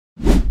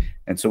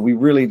And so we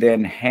really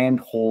then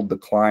handhold the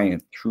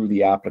client through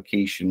the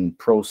application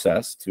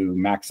process to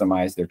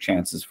maximize their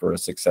chances for a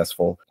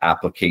successful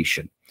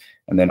application.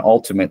 And then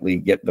ultimately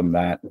get them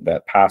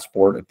that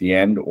passport at the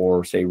end,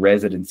 or say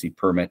residency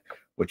permit,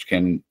 which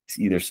can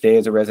either stay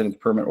as a residence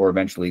permit or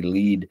eventually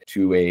lead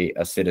to a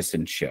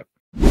citizenship.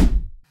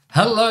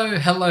 Hello,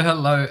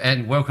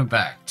 and welcome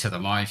back to the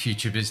My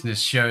Future Business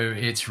Show.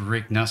 It's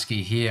Rick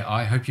Nuske here.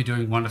 I hope you're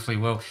doing wonderfully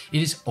well.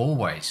 It is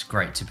always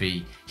great to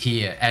be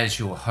here as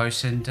your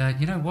host, and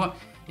you know what?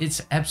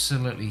 It's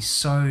absolutely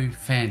so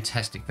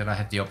fantastic that I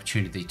have the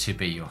opportunity to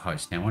be your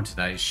host. Now, on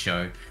today's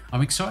show,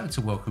 I'm excited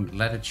to welcome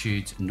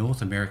Latitude's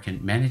North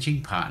American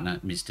Managing Partner,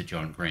 Mr.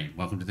 Jon Green.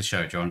 Welcome to the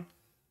show, Jon.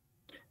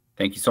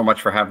 Thank you so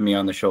much for having me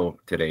on the show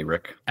today,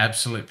 Rick.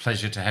 Absolute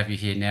pleasure to have you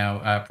here.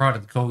 Now, prior to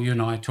the call, you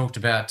and I talked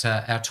about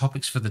our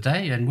topics for the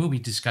day, and we'll be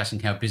discussing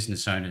how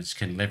business owners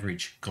can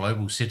leverage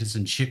global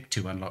citizenship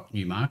to unlock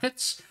new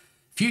markets,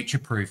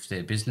 future-proof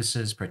their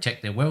businesses,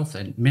 protect their wealth,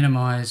 and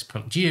minimize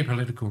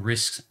geopolitical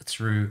risks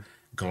through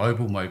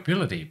global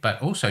mobility.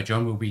 But also,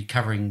 Jon, will be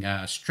covering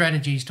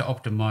strategies to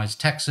optimize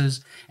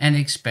taxes and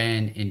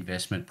expand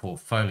investment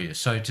portfolios.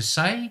 So to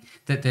say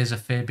that there's a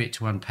fair bit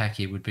to unpack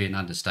here would be an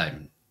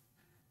understatement.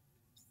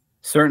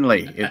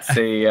 Certainly,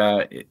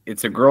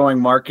 it's a growing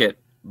market,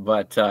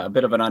 but a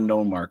bit of an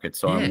unknown market.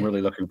 So I'm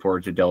really looking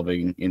forward to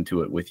delving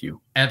into it with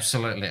you.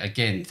 Absolutely.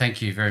 Again,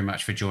 thank you very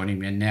much for joining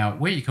me. And now,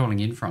 where are you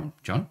calling in from,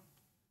 Jon?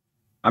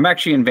 I'm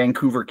actually in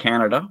Vancouver,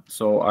 Canada.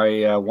 So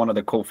I one of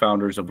the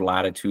co-founders of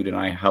Latitude, and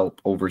I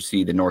help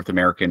oversee the North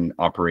American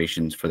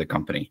operations for the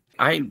company.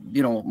 I,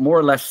 more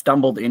or less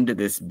stumbled into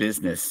this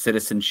business,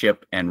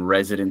 citizenship and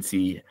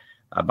residency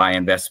by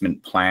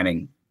investment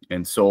planning.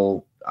 And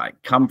so I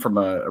come from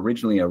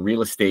originally a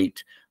real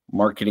estate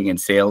marketing and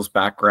sales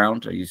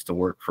background. I used to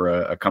work for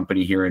a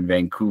company here in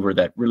Vancouver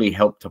that really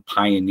helped to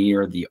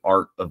pioneer the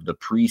art of the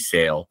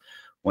pre-sale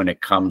when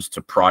it comes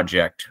to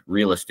project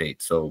real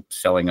estate. So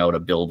selling out a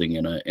building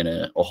in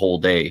a whole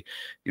day,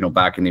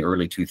 back in the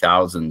early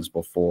 2000s,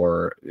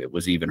 before it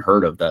was even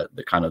heard of, the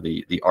kind of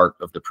the art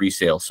of the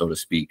pre-sale, so to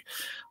speak.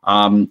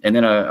 And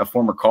then a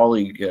former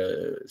colleague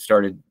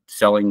started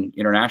selling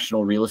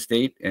international real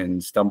estate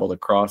and stumbled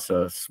across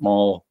a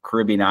small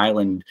Caribbean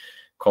island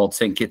called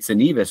St. Kitts and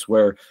Nevis,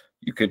 where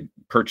you could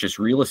purchase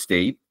real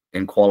estate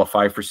and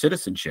qualify for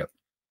citizenship.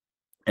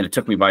 And it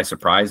took me by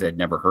surprise. I'd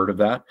never heard of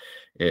that.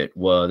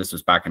 This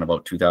was back in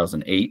about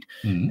 2008.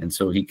 And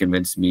so he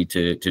convinced me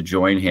to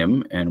join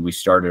him, and we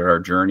started our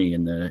journey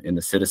in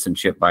the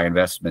citizenship by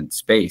investment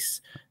space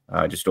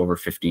just over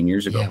 15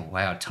 years ago. Yeah,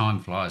 wow,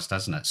 time flies,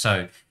 doesn't it?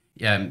 So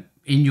in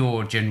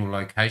your general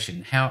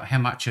location, how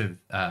much of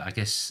I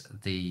guess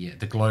the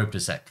globe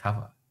does that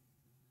cover?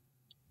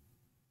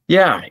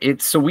 Yeah,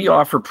 so we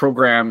offer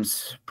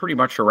programs pretty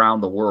much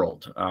around the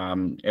world,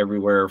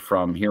 everywhere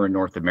from here in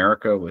North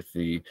America with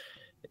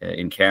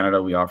in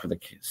Canada, we offer the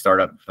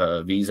startup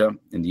visa.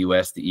 In the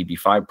US, the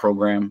EB-5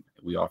 program.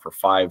 We offer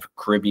 5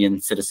 Caribbean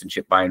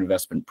citizenship by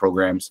investment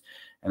programs.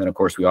 And then, of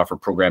course, we offer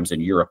programs in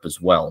Europe as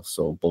well.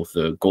 So both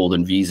the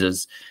golden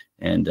visas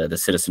and the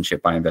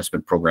citizenship by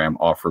investment program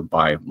offered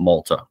by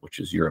Malta, which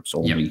is Europe's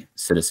only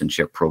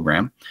citizenship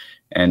program.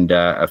 And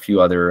a few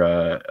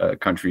other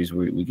countries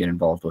we get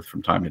involved with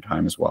from time to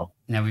time as well.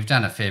 Now, we've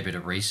done a fair bit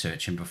of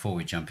research, and before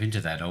we jump into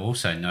that, I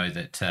also know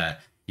that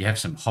you have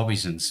some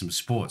hobbies and some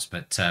sports,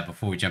 but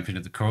before we jump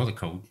into the call,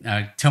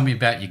 tell me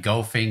about your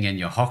golfing and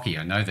your hockey.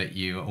 I know that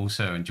you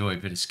also enjoy a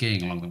bit of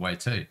skiing along the way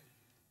too.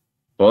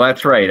 Well,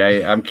 that's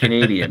right. I'm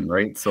Canadian,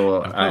 right?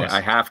 So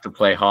I have to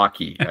play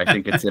hockey. I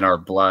think it's in our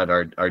blood,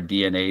 our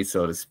DNA,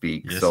 so to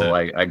speak. Yes, so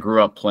I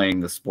grew up playing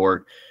the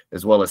sport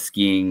as well as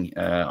skiing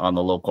on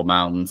the local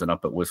mountains and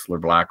up at Whistler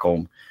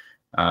Blackcomb,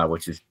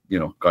 which is,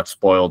 got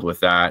spoiled with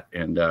that,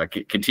 and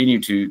continue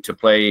to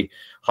play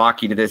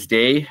hockey to this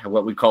day,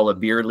 what we call a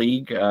beer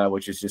league,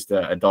 which is just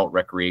an adult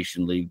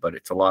recreation league, but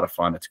it's a lot of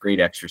fun. It's great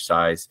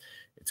exercise.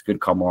 It's good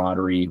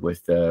camaraderie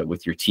with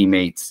your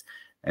teammates.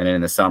 And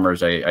in the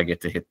summers, I get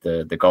to hit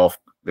the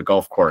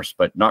golf course,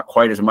 but not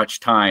quite as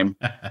much time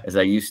as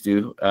I used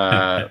to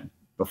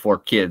before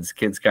kids.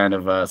 Kids kind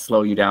of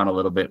slow you down a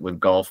little bit with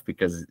golf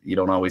because you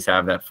don't always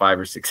have that 5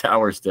 or 6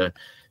 hours to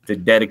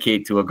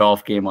dedicate to a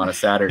golf game on a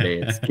Saturday.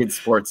 It's kids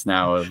sports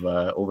now have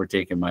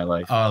overtaken my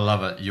life. Oh, I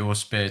love it. Your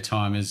spare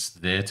time is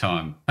their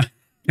time.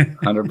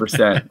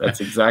 100%.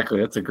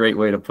 That's a great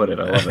way to put it.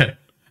 I love it.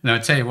 Now, I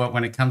tell you what,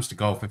 when it comes to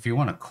golf, if you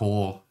want to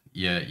core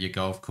your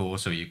golf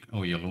course or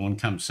your lawn,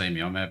 come see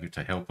me. I'm able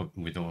to help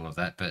with all of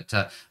that. But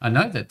I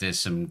know that there's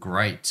some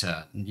great,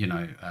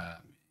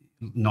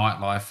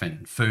 nightlife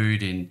and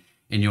food in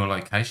your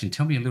location.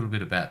 Tell me a little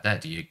bit about that.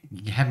 Do you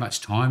have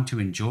much time to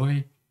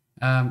enjoy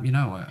a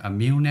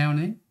meal now and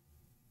then?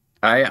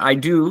 I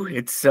do.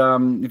 It's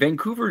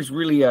Vancouver is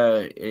really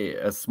a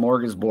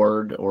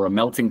smorgasbord or a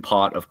melting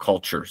pot of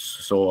cultures.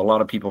 So a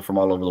lot of people from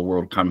all over the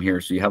world come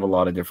here. So you have a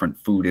lot of different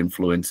food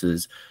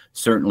influences.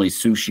 Certainly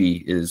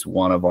sushi is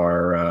one of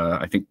our,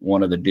 I think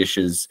one of the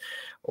dishes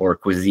or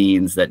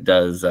cuisines that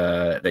does,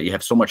 that you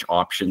have so much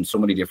options, so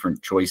many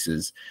different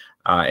choices.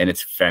 And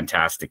it's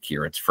fantastic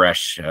here. It's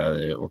fresh.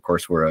 Of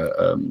course, we're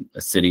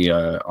a city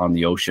on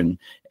the ocean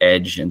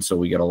edge, and so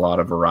we get a lot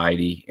of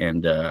variety.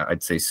 And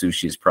I'd say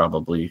sushi is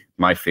probably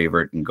my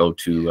favorite and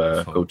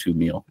go-to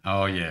meal.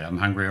 Oh yeah, I'm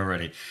hungry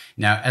already.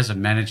 Now, as a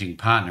managing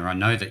partner, I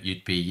know that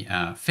you'd be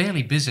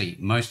fairly busy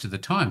most of the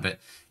time, but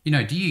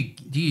do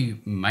you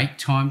make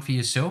time for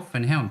yourself,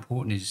 and how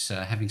important is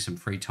having some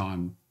free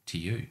time to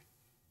you?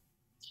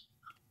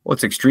 Well,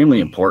 it's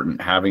extremely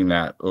important having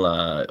that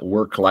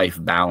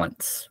work-life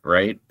balance,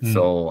 right?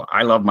 So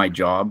I love my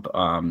job.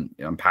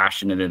 I'm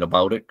passionate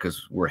about it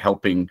because we're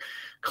helping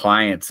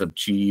clients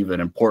achieve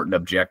an important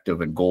objective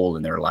and goal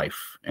in their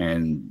life,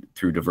 and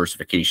through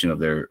diversification of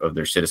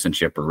their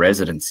citizenship or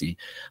residency.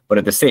 But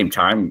at the same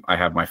time, I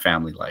have my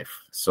family life.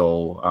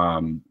 So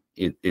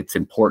it's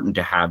important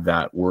to have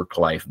that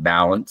work-life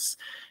balance.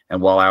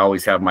 And while I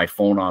always have my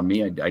phone on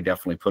me, I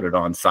definitely put it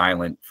on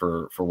silent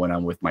for when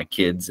I'm with my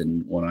kids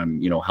and when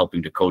I'm,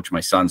 helping to coach my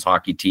son's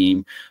hockey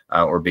team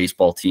or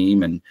baseball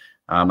team. And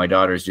my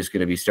daughter is just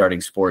going to be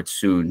starting sports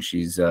soon.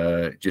 She's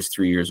just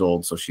 3 years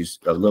old, so she's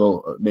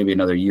maybe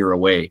another year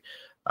away.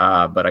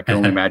 But I can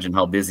only imagine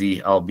how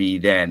busy I'll be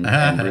then.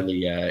 And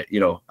really,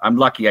 I'm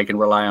lucky I can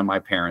rely on my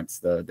parents,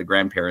 the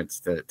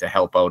grandparents, to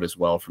help out as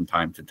well from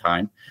time to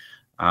time.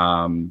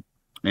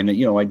 And,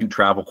 I do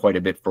travel quite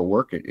a bit for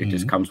work. It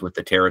just comes with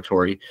the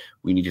territory.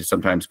 We need to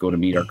sometimes go to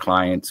meet our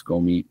clients, go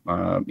meet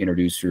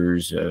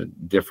introducers,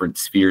 different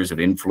spheres of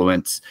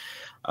influence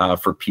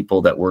for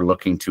people that we're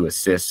looking to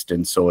assist.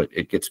 And so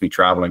it gets me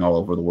traveling all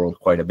over the world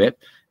quite a bit.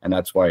 And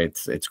that's why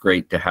it's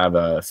great to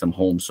have some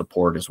home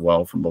support as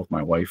well from both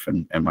my wife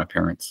and my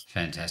parents.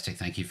 Fantastic.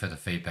 Thank you for the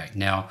feedback.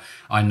 Now,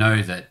 I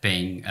know that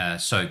being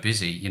so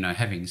busy,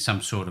 having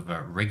some sort of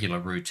a regular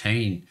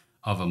routine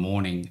of a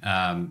morning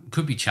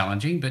could be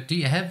challenging, but do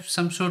you have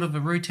some sort of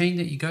a routine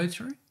that you go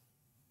through?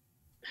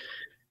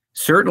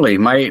 Certainly.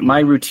 My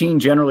routine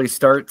generally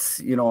starts,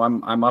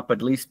 I'm up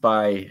at least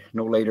by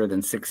no later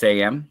than 6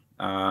 a.m.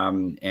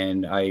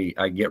 And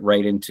I get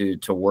right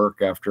into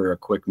work after a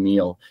quick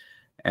meal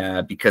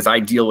because I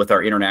deal with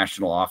our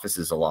international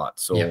offices a lot.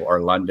 So our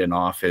London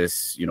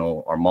office,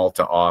 our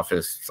Malta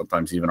office,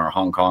 sometimes even our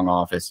Hong Kong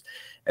office.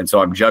 And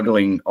so I'm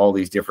juggling all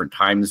these different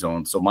time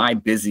zones. So my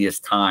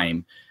busiest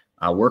time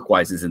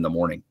work-wise is in the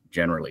morning,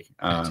 generally,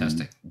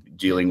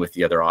 dealing with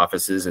the other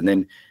offices. And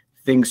then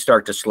things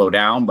start to slow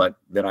down, but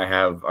then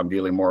I'm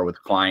dealing more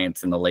with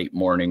clients in the late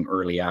morning,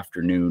 early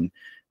afternoon.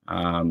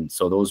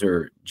 So those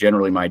are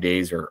generally my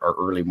days are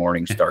early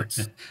morning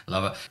starts.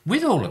 Love it.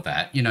 With all of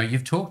that,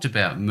 you've talked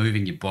about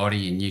moving your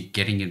body and you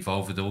getting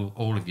involved with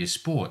all of your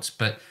sports,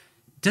 but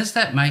does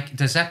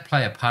that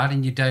play a part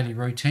in your daily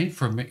routine?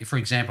 For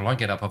example, I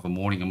get up of a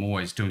morning, I'm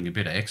always doing a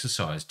bit of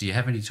exercise. Do you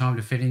have any time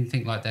to fit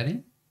anything like that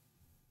in?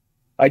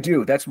 I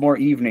do. That's more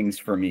evenings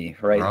for me,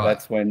 right?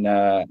 That's when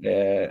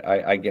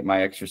I get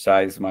my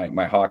exercise.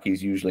 My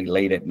hockey's usually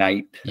late at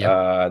night.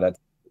 That's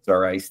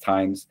our ice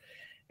times.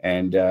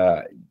 And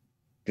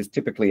because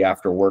typically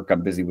after work,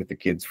 I'm busy with the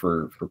kids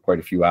for quite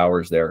a few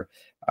hours there,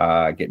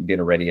 getting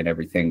dinner ready and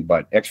everything.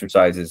 But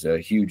exercise is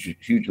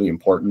hugely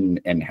important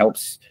and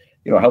helps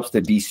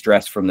to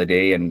de-stress from the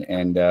day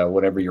and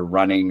whatever you're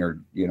running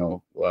or,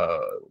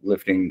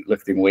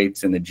 lifting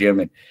weights in the gym.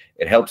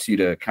 It helps you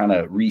to kind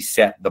of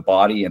reset the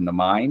body and the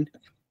mind,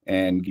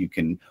 and you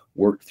can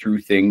work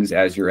through things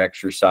as you're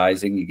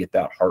exercising. You get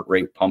that heart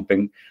rate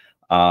pumping,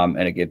 and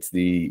it gets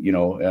the,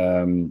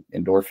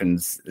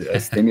 endorphins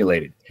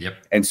stimulated.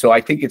 And so I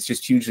think it's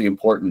just hugely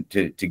important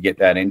to get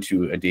that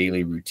into a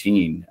daily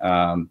routine,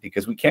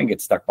 because we can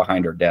get stuck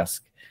behind our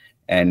desk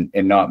and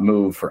not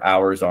move for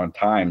hours on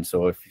time.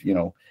 So if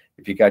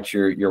you got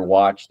your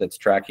watch that's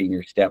tracking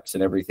your steps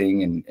and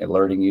everything and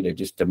alerting you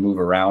to move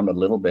around a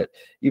little bit,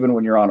 even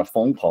when you're on a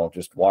phone call,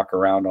 just walk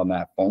around on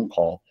that phone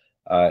call.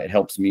 It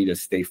helps me to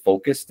stay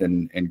focused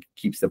and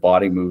keeps the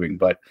body moving.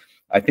 But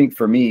I think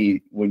for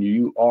me, when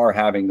you are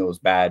having those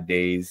bad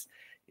days,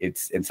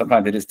 and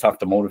sometimes it is tough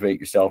to motivate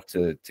yourself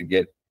to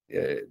get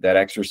that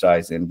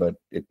exercise in, but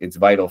it's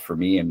vital for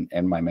me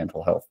and my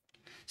mental health.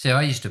 See,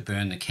 I used to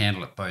burn the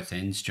candle at both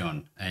ends,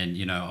 John, and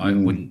I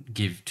wouldn't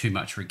give too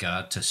much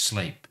regard to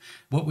sleep.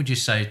 What would you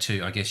say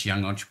to, I guess,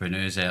 young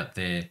entrepreneurs out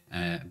there,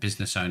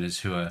 business owners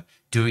who are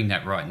doing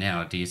that right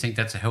now? Do you think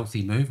that's a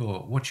healthy move, or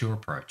what's your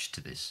approach to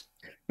this?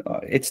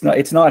 It's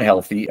not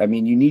healthy. I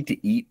mean, you need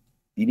to eat.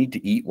 You need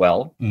to eat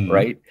well,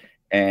 right?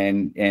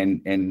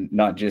 And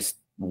not just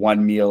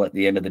one meal at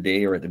the end of the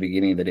day or at the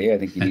beginning of the day. I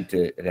think you need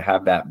to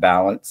have that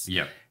balance.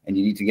 And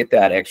you need to get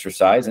that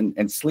exercise,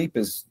 and sleep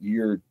is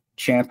your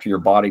chance for your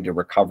body to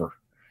recover,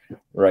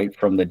 right,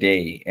 from the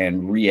day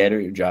and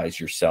re-energize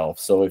yourself.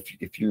 So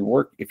if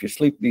you're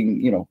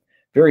sleeping,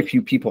 very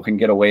few people can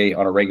get away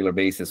on a regular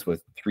basis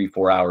with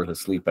 3-4 hours of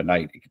sleep a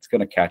night. It's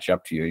going to catch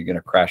up to you. You're going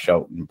to crash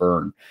out and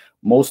burn.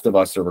 Most of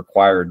us are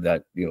required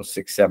that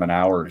 6-7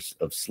 hours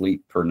of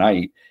sleep per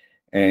night,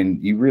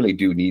 and you really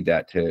do need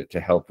that to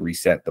help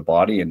reset the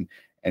body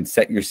and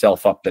set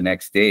yourself up the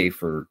next day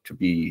to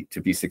be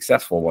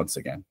successful once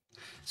again.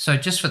 So,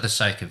 just for the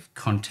sake of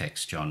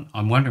context, John,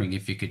 I'm wondering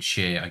if you could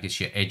share, I guess,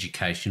 your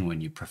educational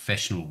and your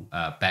professional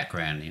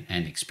background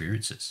and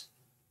experiences.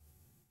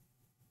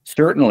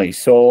 Certainly.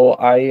 So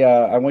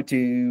I went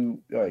to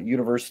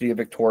University of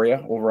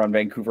Victoria over on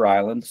Vancouver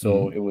Island.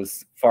 So Mm. it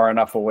was far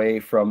enough away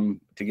to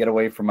get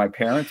away from my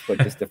parents, but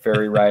just a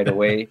ferry ride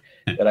away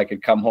that I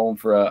could come home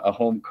for a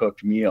home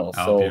cooked meal.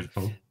 Oh, So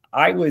beautiful.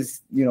 I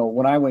was,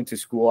 when I went to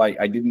school,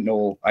 I didn't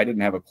know, I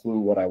didn't have a clue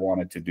what I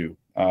wanted to do.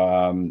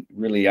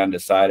 Really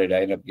undecided.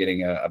 I ended up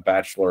getting a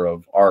Bachelor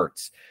of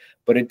Arts,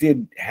 but it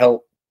did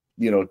help,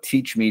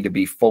 teach me to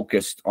be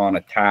focused on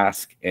a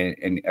task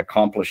and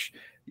accomplish,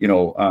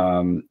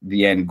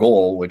 the end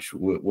goal, which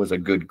was a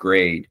good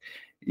grade.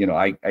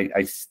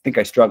 I think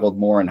I struggled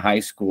more in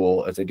high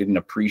school as I didn't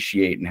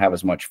appreciate and have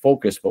as much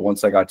focus. But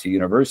once I got to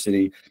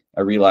university,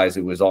 I realized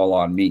it was all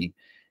on me.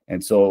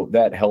 And so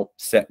that helped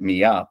set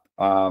me up.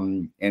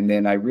 And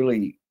then I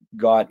really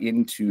got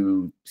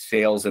into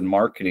sales and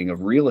marketing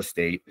of real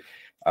estate,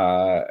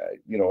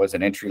 as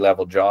an entry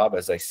level job,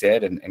 as I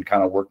said, and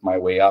kind of worked my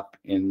way up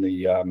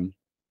in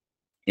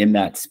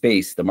that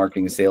space, the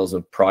marketing and sales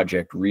of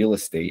project real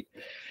estate.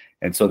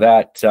 And so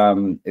that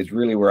is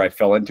really where I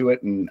fell into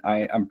it. And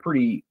I'm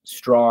pretty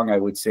strong, I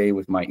would say,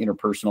 with my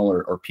interpersonal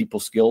or people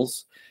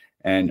skills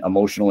and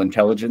emotional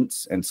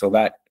intelligence. And so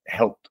that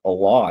helped a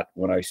lot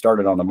when I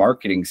started on the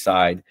marketing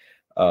side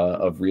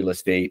of real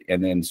estate,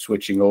 and then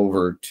switching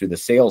over to the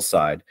sales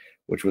side,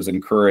 which was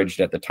encouraged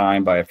at the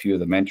time by a few of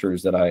the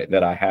mentors that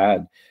I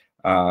had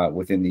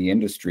within the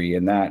industry.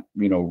 And that,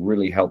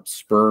 really helped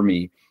spur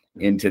me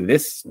into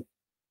this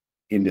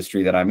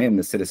industry that I'm in,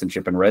 the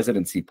citizenship and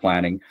residency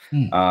planning,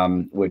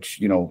 which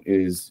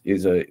is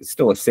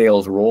still a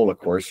sales role. Of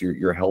course,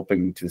 you're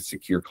helping to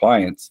secure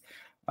clients,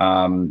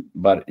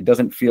 but it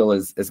doesn't feel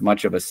as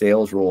much of a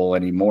sales role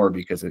anymore,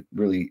 because it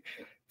really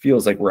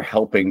feels like we're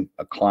helping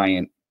a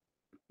client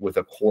with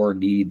a core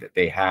need that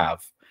they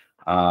have.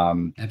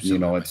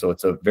 Absolutely. And so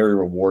it's a very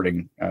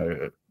rewarding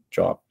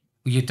job.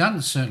 Well, you've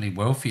done certainly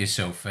well for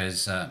yourself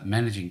as a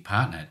managing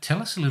partner.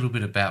 Tell us a little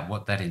bit about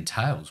what that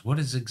entails. What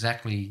does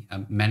exactly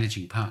a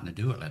managing partner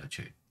do at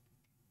Latitude?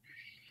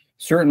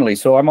 Certainly.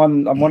 So I'm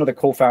one of the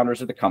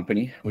co-founders of the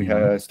company. We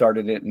Mhm.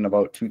 started it in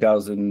about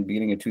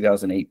beginning of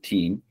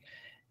 2018,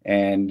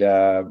 and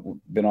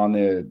been on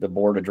the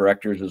board of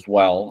directors as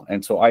well.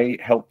 And so I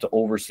help to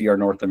oversee our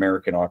North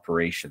American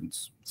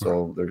operations.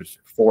 So there's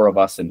 4 of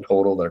us in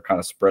total that are kind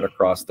of spread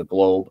across the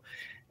globe.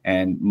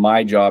 And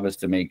my job is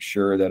to make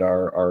sure that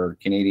our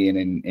Canadian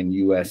and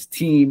US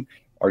team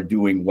are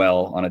doing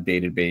well on a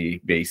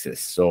day-to-day basis.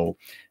 So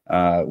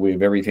we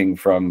have everything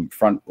from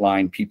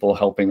frontline people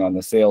helping on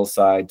the sales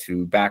side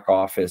to back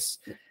office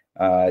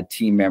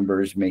team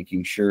members,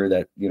 making sure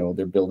that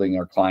they're building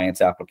our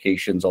clients'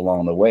 applications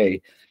along the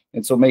way.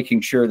 And so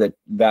making sure that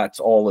that's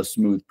all a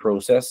smooth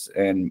process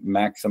and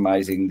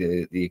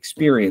maximizing the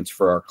experience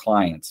for our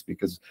clients,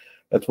 because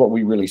that's what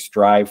we really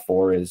strive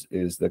for is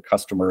the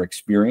customer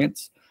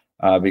experience.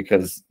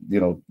 Because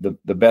the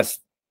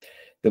best,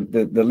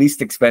 the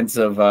least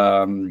expensive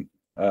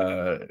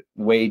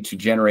way to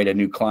generate a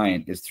new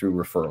client is through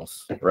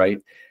referrals,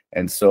 right?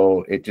 And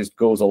so it just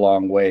goes a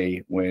long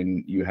way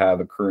when you have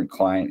a current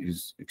client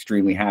who's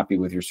extremely happy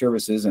with your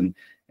services and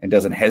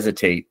doesn't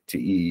hesitate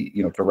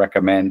to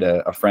recommend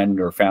a friend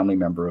or family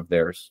member of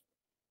theirs.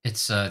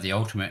 It's the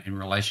ultimate in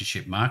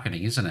relationship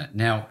marketing, isn't it?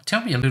 Now,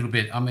 tell me a little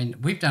bit. I mean,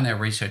 we've done our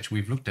research,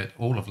 we've looked at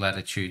all of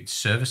Latitude's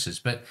services,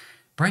 but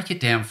break it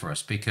down for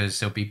us, because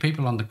there'll be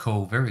people on the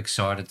call very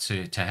excited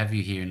to have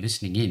you here and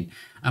listening in.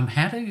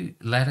 How do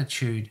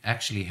Latitude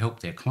actually help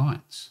their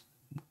clients,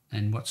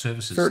 and what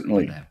services do they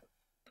Certainly. have?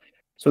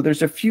 So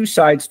there's a few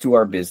sides to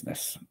our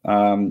business.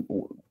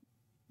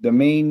 The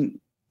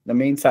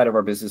main side of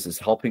our business is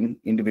helping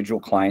individual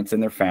clients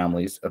and their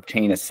families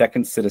obtain a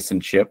second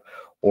citizenship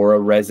or a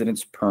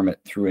residence permit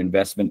through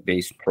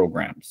investment-based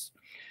programs.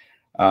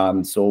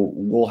 So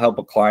we'll help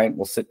a client,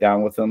 we'll sit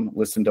down with them,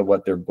 listen to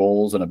what their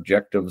goals and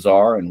objectives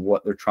are and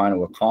what they're trying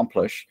to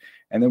accomplish,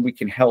 and then we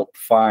can help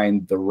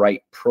find the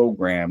right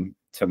program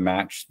to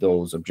match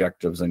those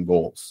objectives and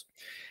goals.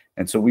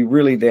 And so we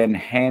really then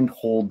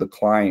handhold the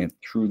client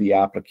through the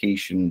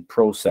application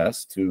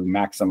process to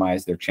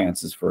maximize their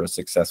chances for a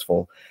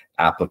successful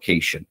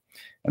application.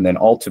 And then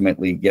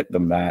ultimately get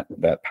them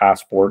that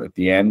passport at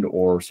the end,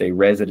 or say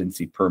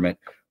residency permit,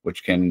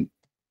 which can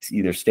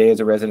either stay as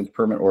a residence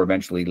permit or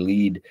eventually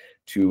lead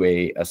to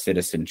a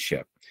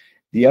citizenship.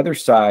 The other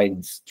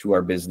sides to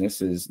our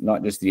business is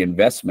not just the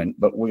investment,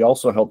 but we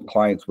also help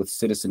clients with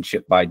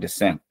citizenship by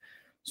descent.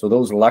 So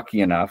those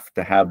lucky enough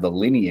to have the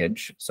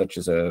lineage, such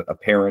as a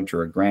parent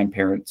or a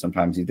grandparent,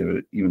 sometimes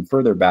even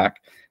further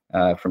back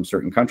from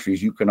certain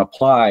countries, you can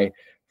apply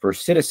for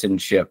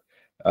citizenship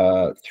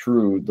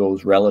through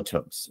those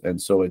relatives.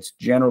 And so it's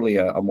generally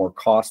a more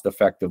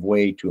cost-effective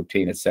way to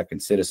obtain a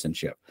second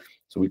citizenship.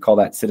 So we call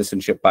that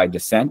citizenship by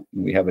descent.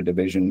 We have a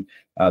division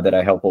that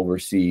I help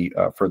oversee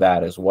for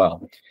that as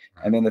well.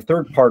 And then the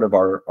third part of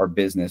our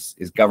business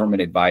is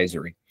government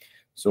advisory.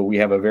 So we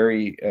have a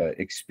very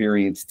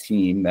experienced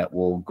team that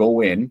will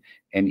go in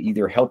and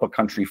either help a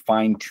country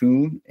fine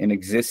tune an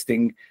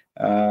existing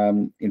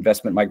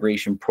investment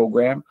migration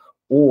program,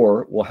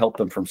 or will help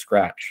them from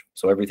scratch.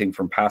 So everything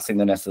from passing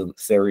the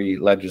necessary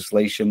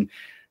legislation,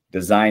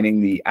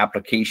 designing the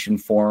application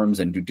forms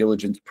and due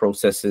diligence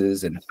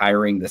processes, and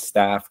hiring the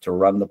staff to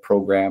run the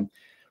program.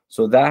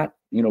 So that,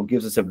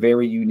 gives us a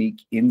very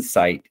unique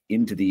insight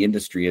into the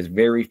industry, as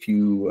very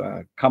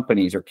few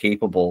companies are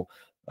capable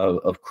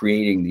of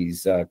creating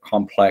these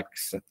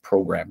complex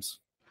programs.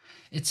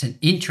 It's an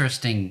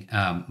interesting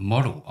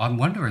model. I'm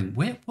wondering,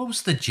 what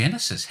was the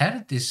genesis? How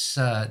did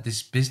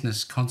this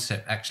business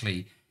concept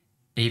actually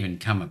even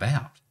come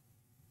about?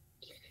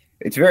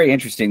 It's very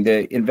interesting.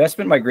 The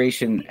investment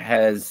migration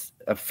has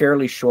a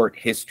fairly short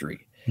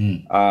history.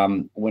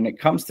 When it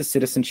comes to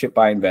citizenship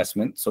by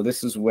investment, so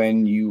this is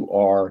when you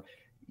are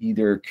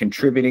either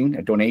contributing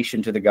a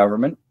donation to the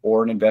government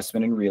or an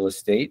investment in real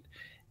estate,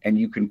 and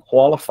you can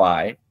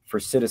qualify for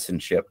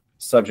citizenship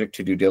subject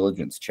to due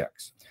diligence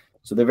checks.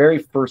 So the very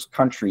first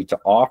country to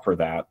offer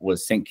that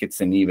was St. Kitts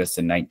and Nevis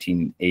in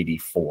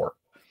 1984.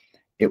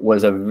 It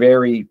was a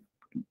very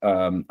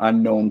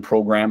unknown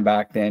program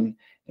back then,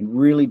 and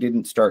really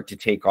didn't start to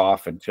take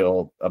off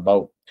until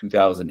about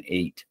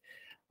 2008.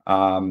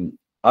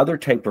 Other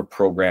type of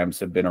programs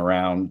have been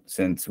around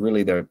since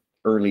really the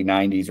early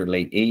 90s or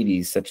late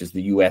 80s, such as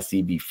the US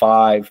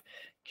EB-5.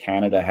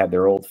 Canada had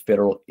their old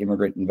federal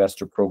immigrant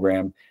investor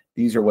program.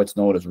 These are what's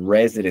known as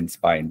residence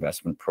by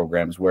investment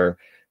programs, where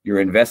you're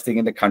investing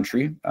in the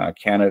country.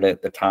 Canada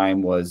at the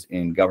time was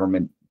in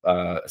government,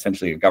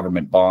 essentially a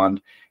government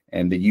bond,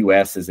 and the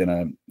US is in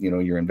a,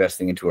 you're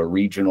investing into a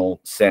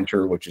regional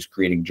center, which is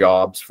creating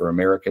jobs for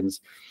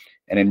Americans.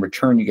 And in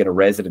return, you get a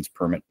residence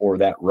permit, or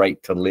that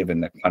right to live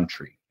in the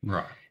country.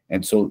 Right.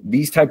 And so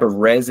these type of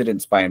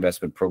residence by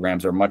investment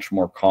programs are much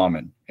more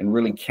common. And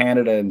really,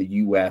 Canada and the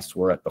US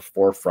were at the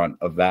forefront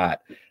of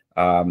that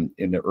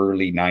in the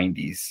early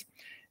 90s.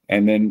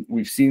 And then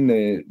we've seen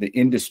the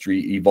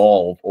industry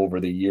evolve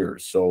over the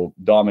years. So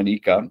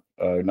Dominica,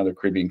 another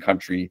Caribbean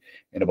country,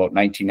 in about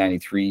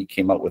 1993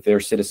 came out with their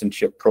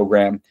citizenship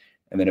program.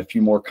 And then a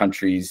few more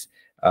countries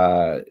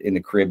in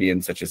the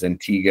Caribbean, such as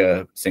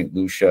Antigua, St.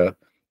 Lucia,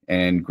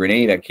 and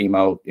Grenada, came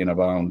out in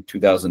around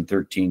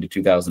 2013 to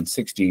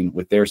 2016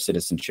 with their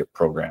citizenship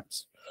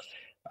programs.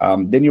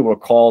 Then you'll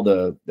recall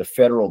the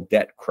federal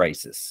debt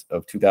crisis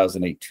of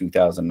 2008,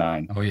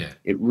 2009. Oh, yeah.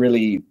 It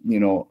really,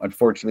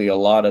 unfortunately, a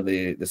lot of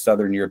the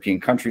Southern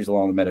European countries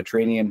along the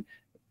Mediterranean,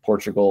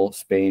 Portugal,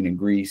 Spain, and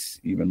Greece,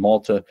 even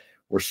Malta,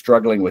 were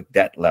struggling with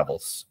debt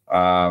levels,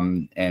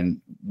 and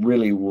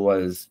really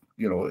was,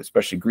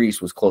 especially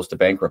Greece, was close to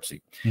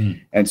bankruptcy.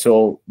 And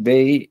so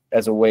they,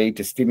 as a way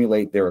to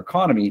stimulate their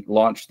economy,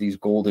 launched these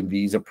golden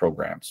visa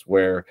programs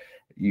where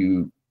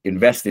you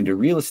invest into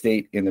real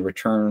estate in the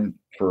return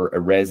for a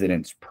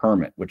residence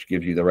permit, which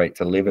gives you the right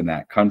to live in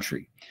that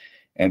country.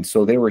 And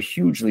so they were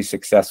hugely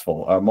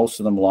successful. Most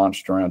of them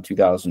launched around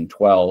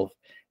 2012,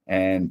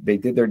 and they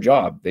did their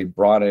job. They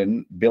brought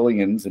in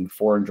billions in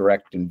foreign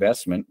direct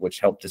investment, which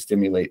helped to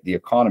stimulate the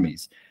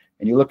economies.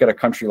 And you look at a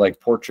country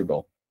like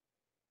Portugal,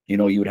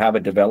 you would have a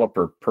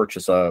developer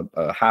purchase a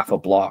half a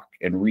block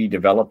and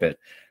redevelop it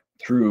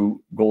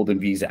through golden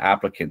visa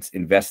applicants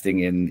investing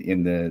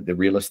in the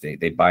real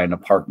estate. They'd buy an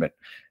apartment,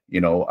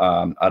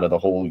 out of the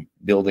whole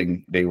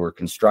building they were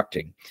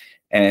constructing.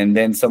 And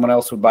then someone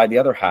else would buy the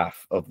other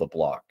half of the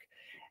block.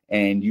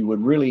 And you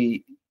would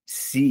really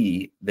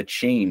see the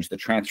change, the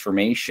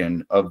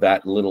transformation of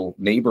that little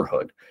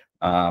neighborhood.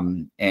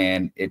 And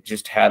it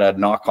just had a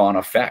knock-on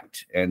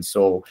effect. And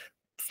so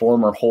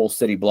former whole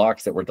city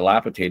blocks that were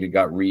dilapidated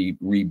got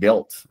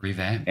rebuilt,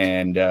 revamped,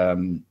 and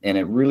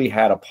it really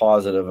had a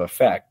positive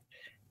effect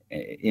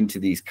into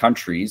these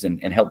countries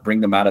and helped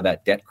bring them out of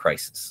that debt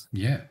crisis.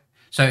 Yeah.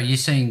 So you're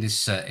seeing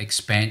this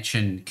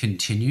expansion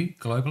continue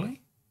globally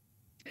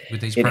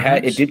with these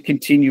programs? It did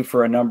continue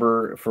for a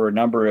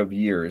number of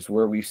years,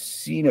 where we've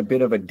seen a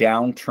bit of a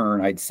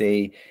downturn, I'd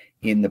say,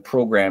 in the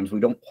programs.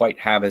 We don't quite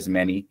have as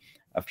many.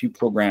 A few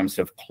programs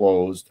have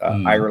closed.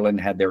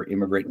 Ireland had their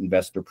immigrant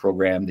investor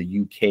program.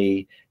 The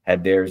UK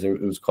had theirs. It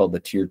was called the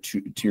tier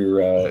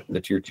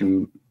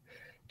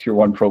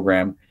 1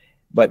 program,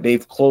 but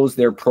they've closed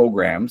their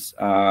programs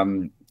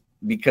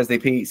because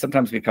they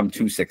sometimes become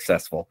too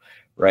successful,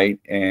 right?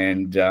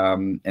 And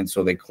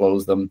so they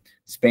close them.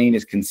 Spain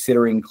is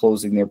considering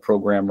closing their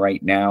program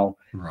right now.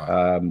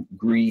 Right.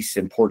 Greece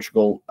and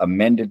Portugal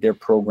amended their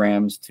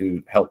programs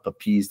to help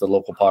appease the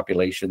local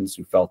populations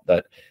who felt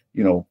that,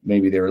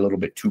 maybe they're a little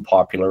bit too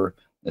popular,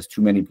 as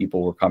too many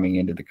people were coming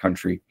into the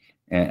country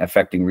and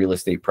affecting real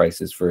estate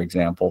prices, for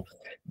example.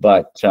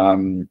 But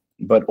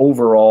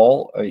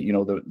overall,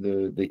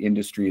 the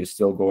industry is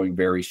still going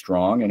very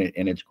strong,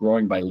 and it's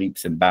growing by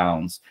leaps and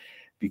bounds,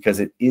 because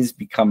it is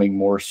becoming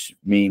more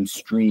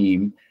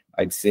mainstream,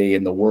 I'd say,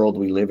 in the world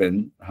we live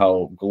in,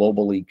 how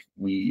globally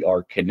we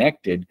are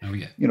connected. Oh,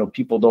 yeah.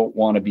 People don't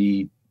want to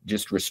be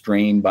just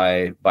restrained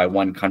by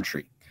one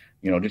country.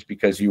 Just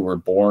because you were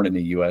born in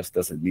the US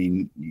doesn't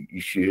mean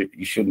you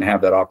shouldn't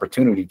have that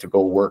opportunity to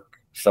go work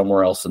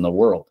somewhere else in the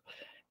world.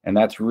 And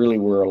that's really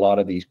where a lot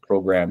of these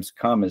programs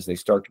come, as they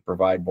start to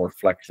provide more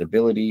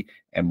flexibility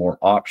and more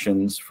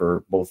options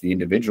for both the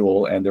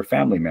individual and their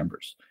family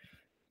members.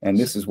 And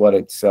this is what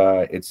it's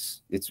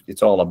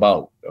all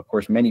about. Of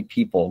course, many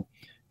people,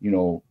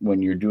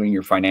 when you're doing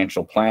your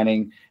financial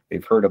planning,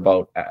 they've heard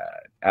about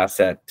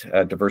asset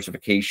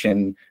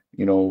diversification,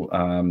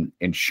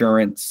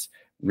 insurance,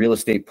 real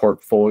estate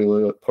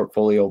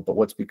portfolio. But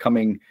what's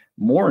becoming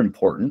more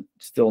important,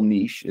 still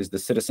niche, is the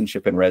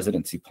citizenship and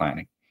residency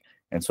planning.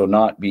 And so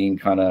not being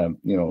kind of,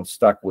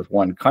 stuck with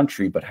one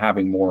country, but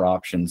having more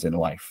options in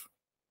life.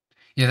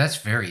 Yeah, that's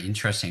very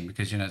interesting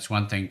because, it's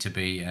one thing to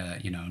be,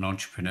 an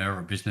entrepreneur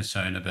or business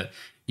owner, but,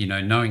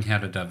 knowing how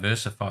to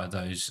diversify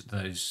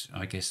those,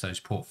 I guess, those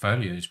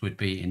portfolios would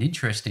be an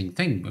interesting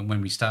thing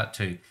when we start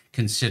to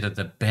consider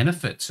the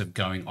benefits of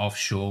going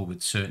offshore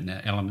with certain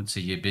elements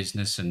of your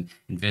business and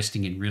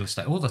investing in real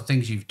estate, all the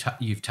things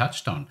you've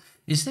touched on.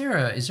 Is there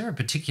a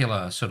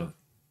particular sort of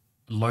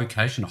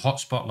location, a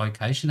hotspot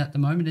location at the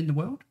moment in the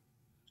world?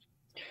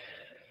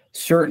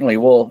 Certainly.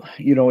 Well,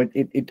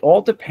 it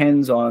all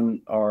depends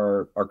on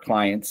our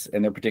clients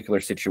and their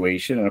particular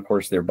situation, and of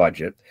course their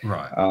budget,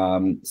 Right.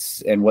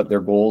 And what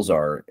their goals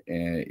are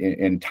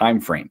in time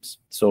frames.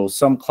 So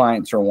some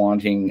clients are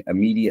wanting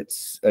immediate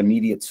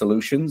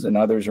solutions, and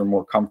others are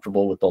more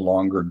comfortable with the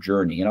longer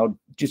journey. And I'll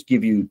just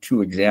give you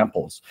two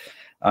examples.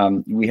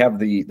 We have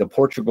the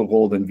Portugal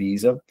Golden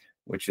Visa,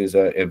 which is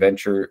an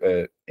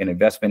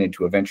investment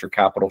into a venture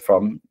capital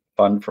fund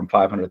from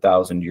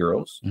 500,000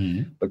 euros.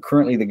 Mm-hmm. But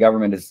currently the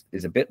government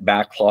is a bit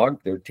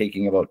backlogged. They're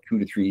taking about 2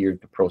 to 3 years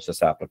to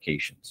process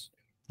applications.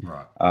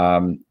 Right.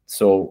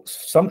 So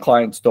some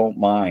clients don't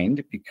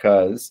mind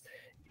because,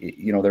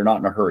 they're not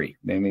in a hurry.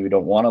 They maybe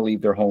don't want to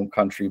leave their home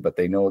country, but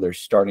they know they're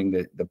starting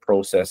the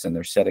process and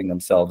they're setting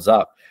themselves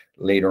up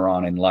later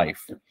on in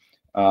life.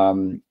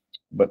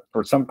 But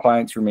for some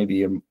clients who may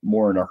be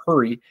more in a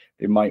hurry,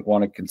 they might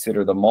want to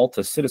consider the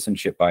Malta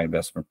Citizenship by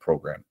Investment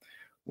Program,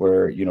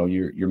 where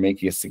you're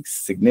making a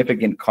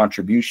significant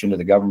contribution to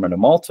the government of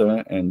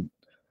Malta, and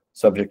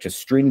subject to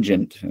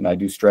stringent, and I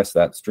do stress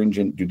that,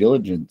 stringent due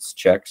diligence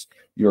checks,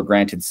 you're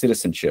granted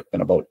citizenship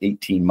in about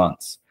 18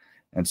 months.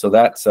 And so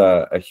that's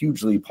a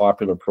hugely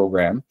popular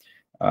program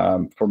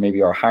for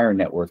maybe our higher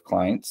net worth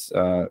clients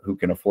who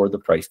can afford the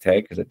price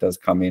tag, because it does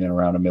come in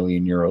around €1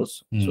 million.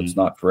 So it's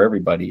not for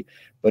everybody,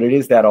 but it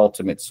is that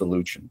ultimate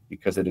solution,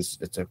 because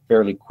it's a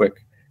fairly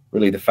quick,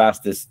 really the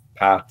fastest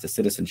path to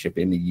citizenship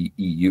in the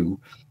EU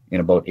in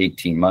about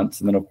 18 months.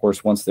 And then, of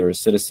course, once they're a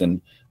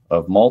citizen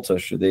of Malta,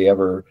 should they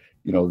ever,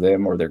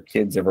 them or their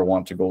kids ever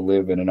want to go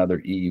live in another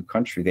EU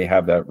country, they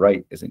have that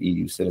right as an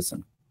EU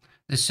citizen.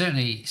 There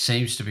certainly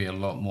seems to be a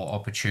lot more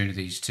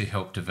opportunities to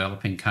help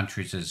developing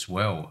countries as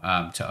well,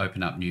 to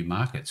open up new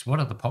markets. What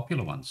are the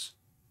popular ones?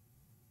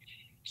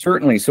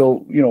 Certainly.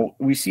 So,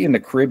 we see in the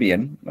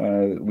Caribbean,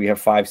 we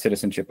have 5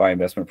 citizenship by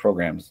investment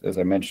programs. As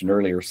I mentioned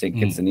earlier, St.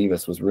 Kitts and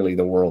Nevis was really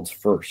the world's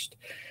first.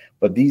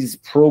 But these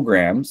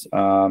programs,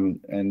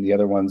 and the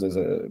other ones, as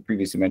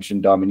previously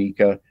mentioned,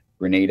 Dominica,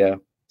 Grenada,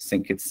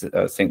 St. Kitts,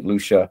 St.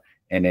 Lucia,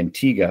 and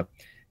Antigua,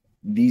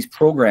 these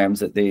programs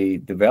that they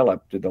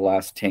developed in the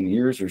last 10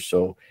 years or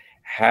so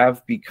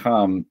have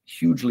become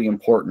hugely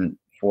important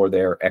for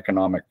their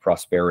economic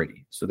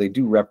prosperity. So they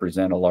do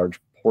represent a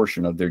large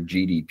portion of their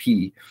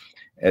GDP,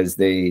 as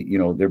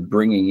they're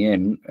bringing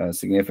in a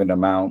significant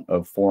amount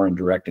of foreign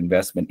direct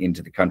investment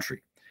into the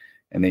country.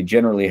 And they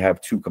generally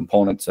have 2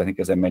 components, I think,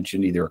 as I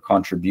mentioned, either a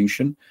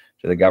contribution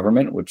to the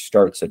government, which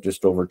starts at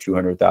just over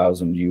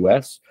 200,000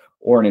 US,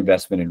 or an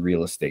investment in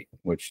real estate,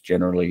 which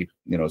generally,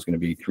 is going to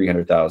be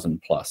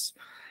 300,000 plus.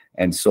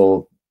 And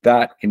so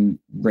that can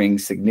bring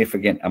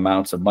significant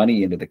amounts of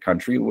money into the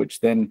country,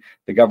 which then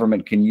the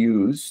government can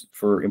use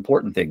for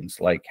important things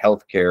like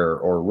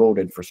healthcare or road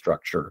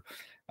infrastructure,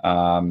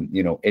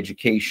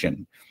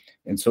 education.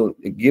 And so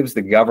it gives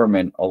the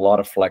government a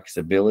lot of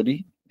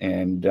flexibility,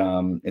 and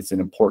it's an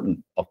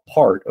important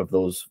part of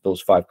those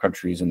 5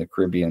 countries in the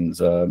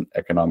Caribbean's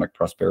economic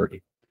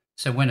prosperity.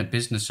 So when a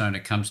business owner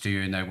comes to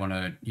you and they want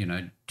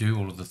to, do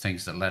all of the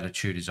things that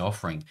Latitude is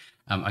offering,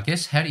 I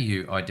guess, how do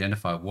you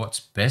identify what's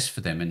best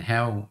for them, and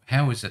how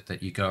is it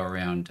that you go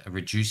around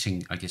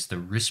reducing, I guess, the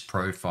risk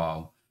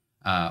profile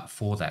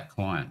for that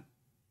client?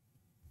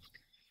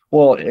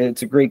 Well,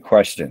 it's a great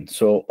question.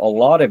 So a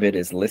lot of it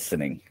is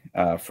listening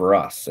for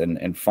us,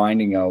 and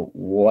finding out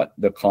what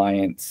the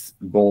client's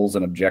goals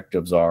and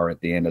objectives are at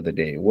the end of the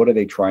day. What are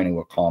they trying to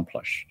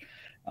accomplish,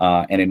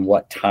 and in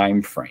what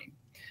time frame?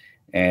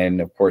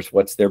 And of course,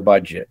 what's their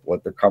budget,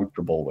 what they're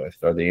comfortable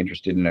with? Are they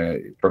interested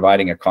in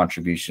providing a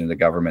contribution to the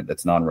government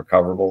that's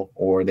non-recoverable,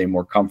 or are they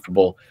more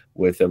comfortable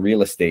with a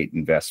real estate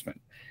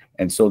investment?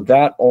 And so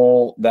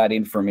all that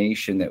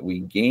information that we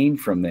gain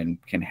from them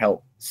can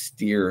help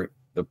steer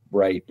the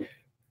right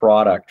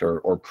product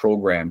or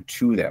program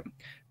to them,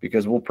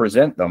 because we'll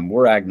present them.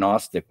 We're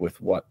agnostic with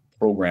what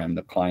program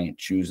the client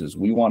chooses.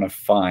 We want to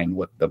find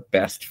what the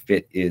best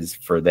fit is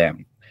for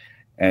them.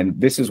 And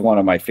this is one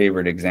of my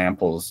favorite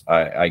examples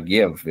I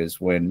give is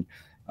when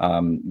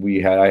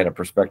I had a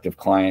prospective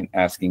client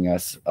asking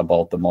us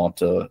about the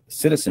Malta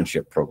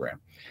citizenship program,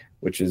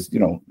 which is,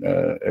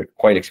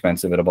 quite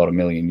expensive at about €1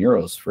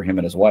 million for him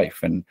and his wife.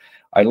 And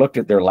I looked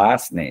at their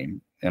last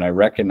name and I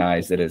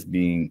recognized it as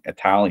being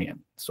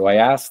Italian. So I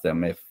asked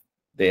them if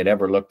they had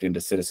ever looked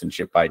into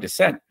citizenship by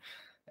descent.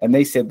 And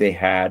they said they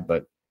had,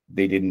 but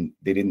they didn't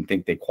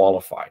think they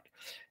qualified.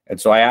 And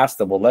so I asked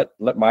them, well,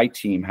 let my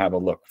team have a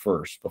look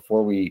first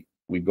before we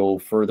go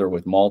further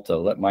with Malta.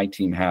 Let my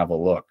team have a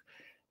look.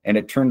 And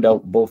it turned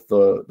out both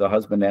the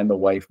husband and the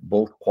wife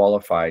both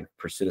qualified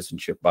for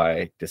citizenship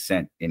by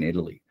descent in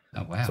Italy.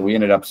 Oh, wow. So we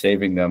ended up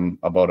saving them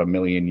about €1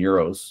 million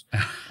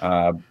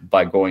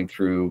by going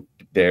through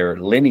their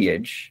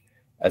lineage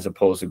as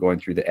opposed to going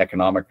through the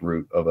economic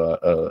route of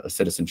a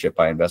citizenship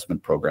by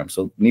investment program.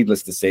 So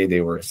needless to say,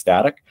 they were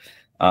ecstatic.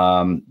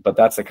 But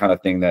that's the kind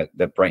of thing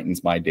that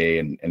brightens my day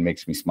and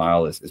makes me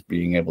smile is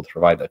being able to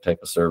provide that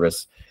type of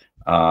service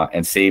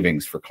and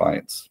savings for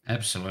clients.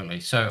 Absolutely.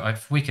 So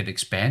if we could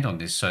expand on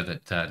this so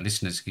that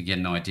listeners could get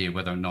an idea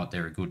whether or not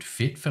they're a good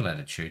fit for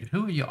Latitude,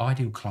 who are your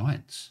ideal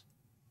clients?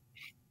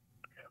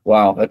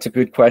 Wow, that's a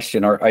good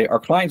question. Our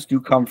clients do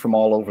come from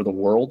all over the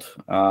world.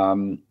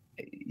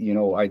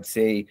 I'd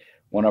say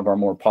one of our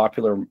more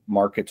popular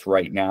markets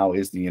right now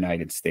is the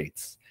United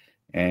States.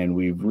 And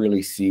we've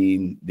really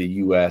seen the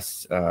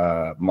U.S.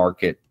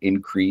 Market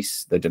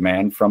increase the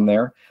demand from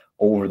there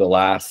over the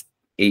last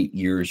 8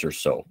 years or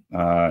so.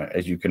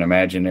 As you can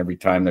imagine, every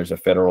time there's a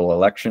federal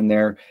election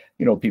there,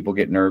 people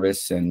get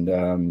nervous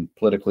and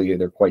politically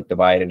they're quite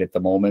divided at the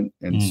moment.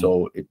 And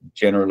so it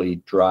generally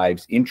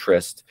drives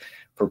interest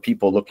for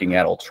people looking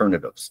at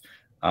alternatives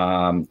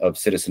of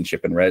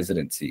citizenship and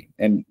residency.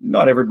 And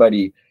not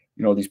everybody,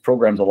 these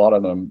programs, a lot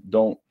of them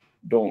don't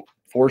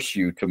force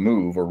you to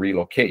move or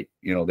relocate.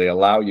 They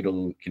allow you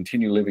to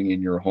continue living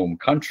in your home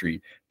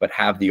country, but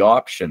have the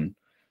option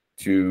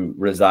to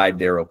reside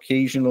there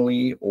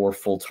occasionally or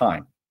full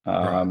time.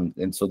 Right.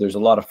 And so there's a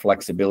lot of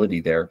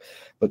flexibility there,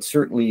 but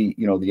certainly,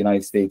 the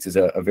United States is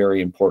a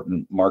very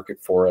important market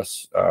for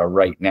us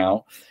right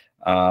now.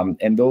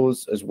 And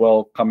those as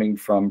well coming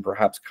from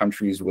perhaps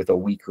countries with a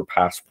weaker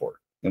passport.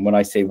 And when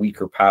I say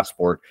weaker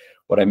passport,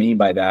 what I mean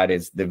by that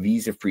is the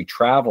visa-free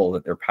travel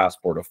that their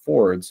passport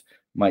affords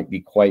might be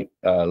quite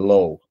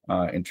low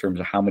in terms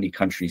of how many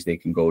countries they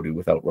can go to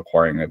without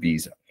requiring a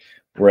visa.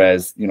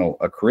 Whereas,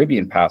 a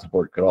Caribbean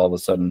passport could all of a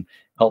sudden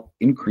help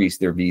increase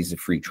their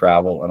visa-free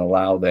travel and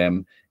allow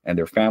them and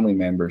their family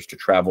members to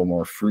travel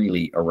more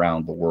freely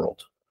around the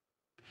world.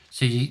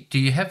 So do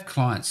you have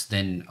clients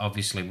then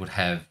obviously would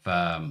have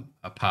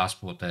a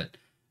passport that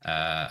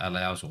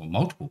allows, or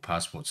multiple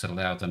passports that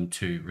allow them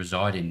to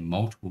reside in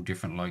multiple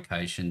different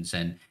locations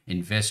and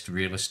invest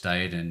real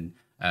estate and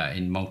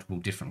in multiple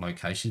different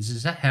locations?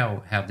 Is that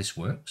how this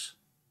works?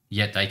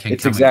 Yet they can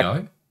come and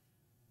go?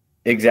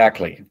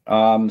 Exactly.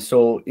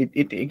 So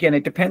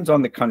it depends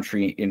on the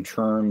country in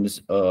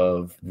terms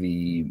of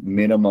the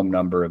minimum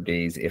number of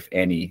days, if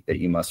any, that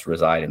you must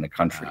reside in the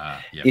country.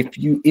 Yep.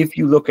 If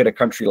you look at a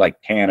country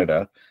like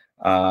Canada,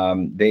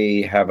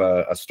 they have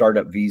a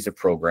startup visa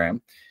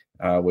program,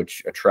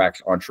 which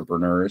attracts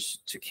entrepreneurs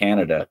to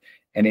Canada.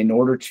 And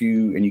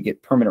you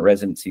get permanent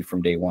residency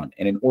from day one.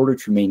 And in order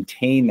to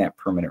maintain that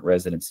permanent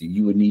residency,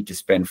 you would need to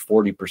spend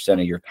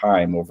 40% of your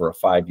time over a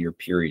 5-year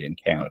period in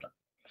Canada.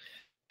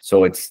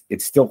 So it's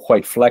still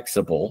quite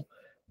flexible,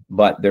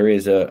 but there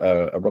is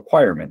a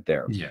requirement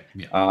there. Yeah.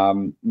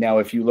 Now,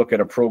 if you look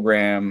at a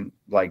program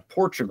like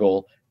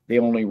Portugal, they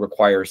only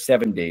require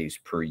 7 days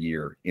per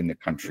year in the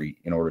country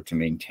in order to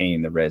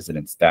maintain the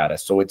resident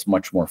status. So it's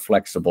much more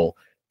flexible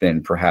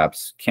than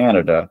perhaps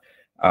Canada.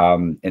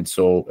 And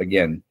so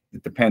again,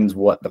 it depends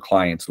what the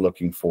client's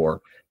looking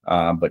for.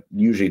 But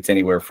usually it's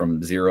anywhere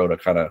from 0 to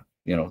kind of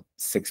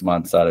 6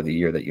 months out of the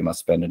year that you must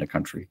spend in a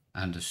country.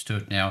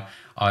 Understood. Now,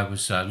 I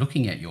was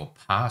looking at your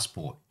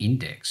passport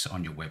index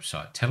on your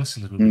website. Tell us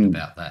a little bit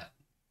about that.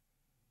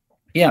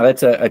 Yeah,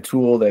 that's a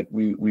tool that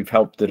we've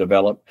helped to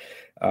develop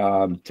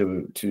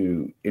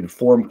to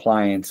inform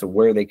clients of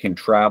where they can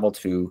travel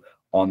to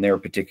on their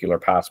particular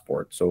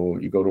passport. So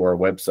you go to our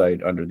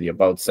website under the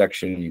About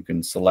section, you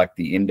can select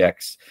the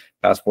index,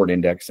 passport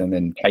index, and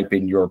then type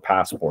in your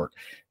passport.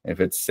 If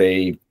it's,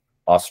 say,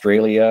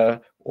 Australia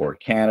or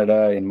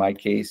Canada, in my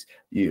case,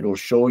 it'll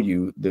show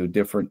you the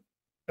different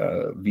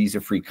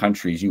visa-free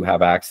countries you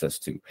have access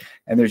to.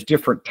 And there's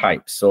different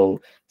types. So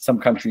some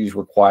countries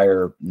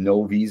require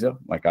no visa,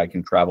 like I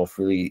can travel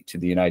freely to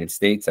the United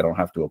States. I don't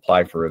have to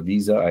apply for a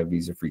visa. I have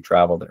visa-free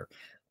travel there.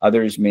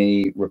 Others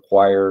may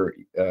require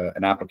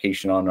an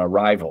application on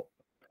arrival.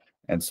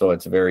 And so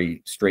it's a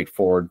very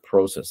straightforward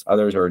process.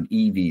 Others are an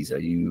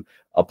e-visa. You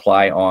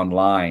apply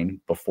online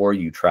before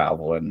you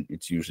travel, and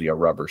it's usually a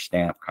rubber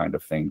stamp kind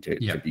of thing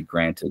to be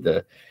granted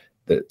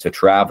to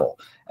travel.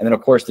 And then,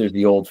 of course, there's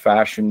the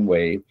old-fashioned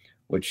way,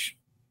 which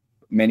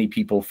many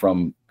people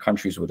from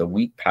countries with a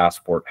weak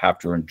passport have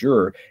to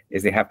endure,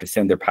 is they have to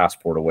send their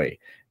passport away.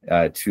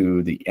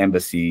 to the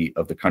embassy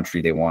of the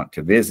country they want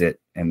to visit,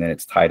 and then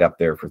it's tied up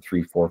there for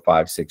 3, 4,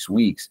 5, 6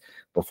 weeks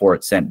before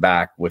it's sent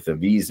back with a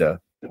visa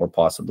or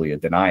possibly a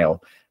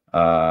denial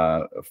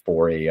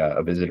for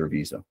a visitor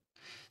visa.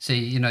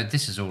 See,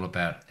 this is all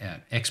about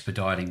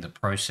expediting the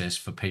process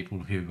for people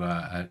who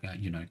are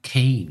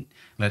keen,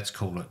 let's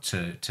call it,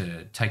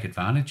 to take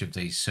advantage of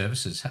these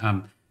services.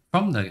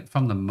 From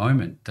the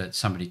moment that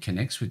somebody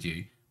connects with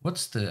you,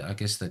 what's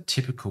the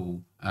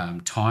typical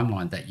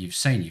timeline that you've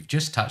seen? You've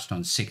just touched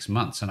on 6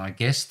 months, and I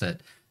guess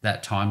that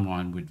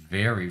timeline would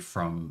vary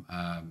from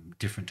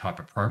different type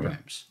of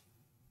programs.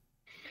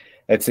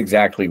 That's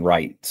exactly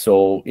right.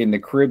 So in the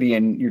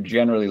Caribbean, you're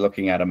generally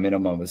looking at a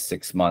minimum of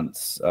 6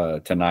 months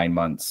to 9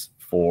 months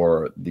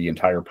for the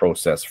entire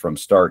process from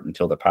start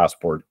until the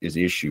passport is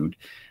issued.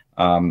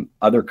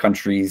 Other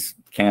countries,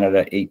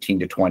 Canada, 18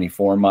 to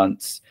 24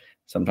 months,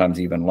 sometimes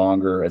even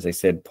longer. As I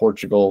said,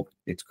 Portugal,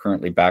 it's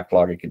currently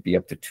backlogged. It could be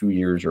up to 2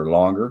 years or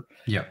longer.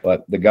 Yeah.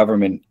 But the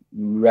government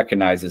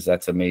recognizes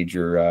that's a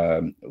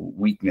major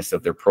weakness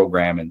of their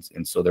program.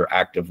 And so they're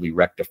actively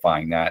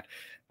rectifying that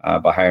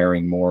by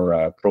hiring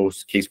more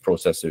case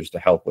processors to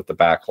help with the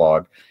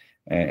backlog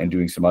and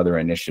doing some other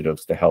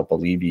initiatives to help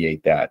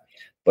alleviate that.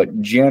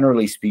 But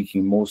generally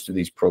speaking, most of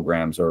these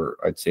programs are,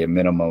 I'd say, a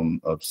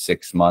minimum of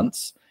 6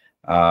 months.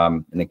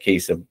 In the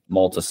case of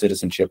Malta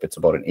Citizenship, it's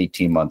about an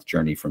 18-month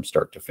journey from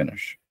start to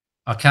finish.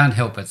 I can't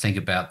help but think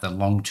about the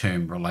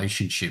long-term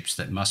relationships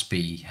that must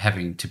be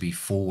having to be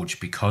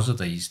forged because of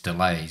these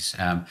delays,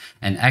 and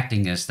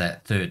acting as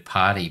that third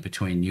party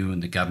between you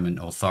and the government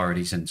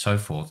authorities and so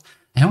forth.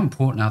 How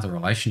important are the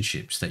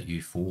relationships that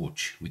you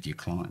forge with your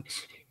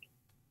clients?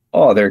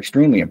 Oh, they're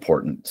extremely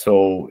important.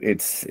 So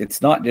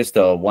it's not just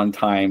a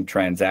one-time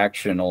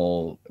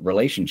transactional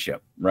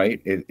relationship, right?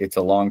 It's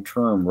a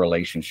long-term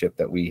relationship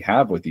that we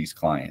have with these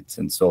clients.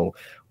 And so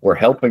we're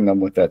helping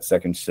them with that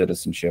second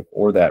citizenship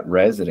or that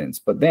residence.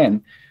 But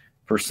then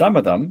for some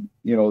of them,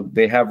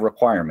 they have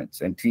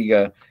requirements.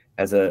 Antigua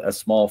has a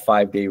small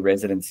 5-day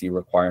residency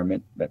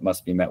requirement that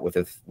must be met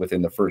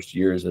within the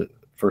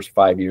first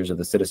 5 years of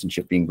the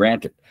citizenship being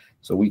granted.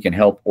 So we can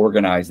help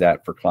organize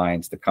that for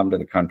clients to come to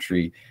the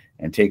country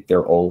and take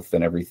their oath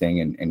and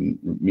everything and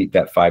meet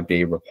that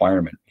 5-day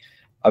requirement.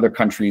 Other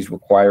countries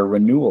require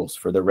renewals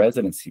for the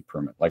residency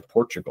permit, like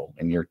Portugal.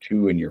 In year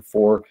 2 and year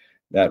 4,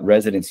 that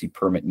residency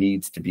permit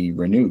needs to be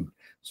renewed.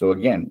 So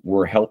again,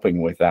 we're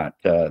helping with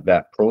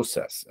that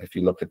process. If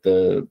you look at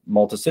the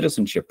Malta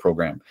Citizenship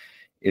program,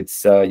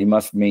 it's you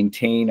must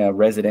maintain a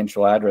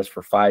residential address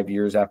for 5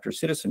 years after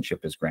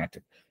citizenship is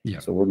granted. Yeah.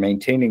 So we're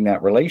maintaining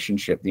that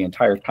relationship the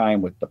entire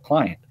time with the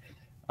client.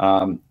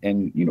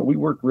 And we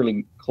work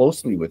really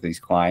closely with these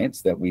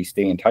clients that we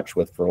stay in touch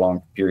with for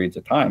long periods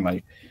of time.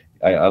 I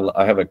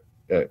have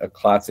a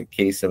classic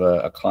case of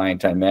a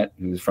client I met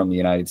who's from the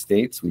United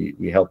States.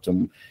 We helped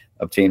him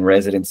obtain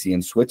residency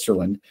in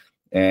Switzerland,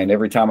 and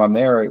every time I'm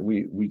there,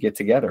 we get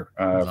together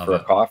for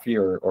a coffee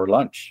or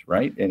lunch,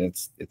 right? And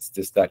it's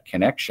just that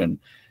connection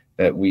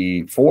that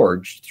we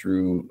forged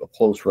through a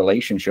close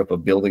relationship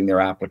of building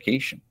their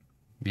application.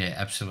 Yeah,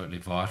 absolutely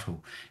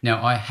vital.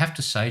 Now, I have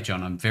to say,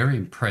 John, I'm very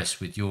impressed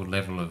with your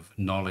level of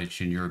knowledge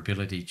and your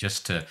ability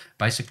just to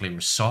basically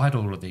recite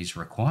all of these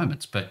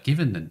requirements. But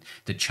given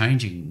the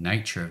changing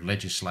nature of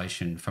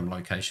legislation from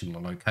location to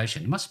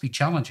location, it must be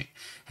challenging.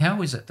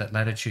 How is it that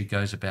Latitude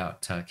goes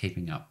about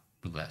keeping up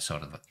with that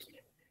side of it?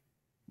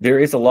 There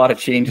is a lot of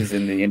changes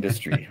in the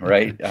industry,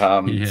 right?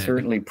 Yeah.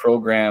 Certainly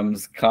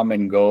programs come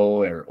and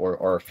go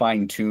or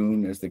fine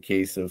tune, as the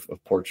case of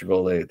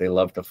Portugal. They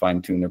love to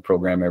fine tune their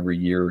program every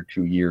year or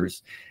 2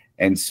 years.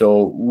 And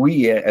so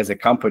we, as a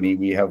company,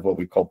 we have what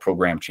we call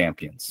program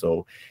champions.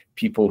 So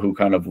people who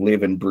kind of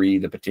live and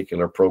breathe a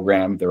particular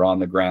program. They're on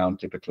the ground,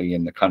 typically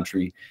in the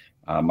country.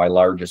 My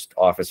largest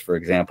office, for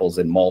example, is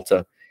in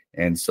Malta.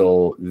 And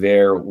so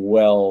they're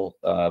well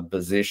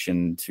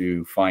positioned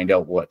to find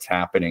out what's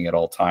happening at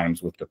all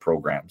times with the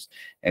programs.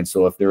 And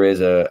so if there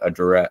is a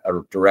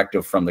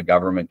directive from the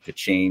government to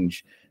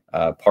change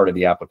part of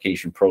the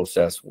application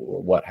process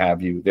or what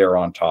have you, they're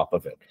on top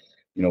of it.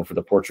 For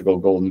the Portugal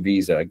Golden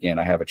Visa, again,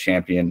 I have a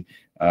champion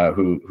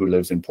who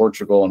lives in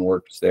Portugal and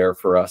works there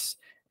for us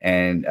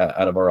and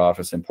out of our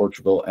office in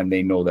Portugal, and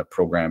they know that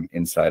program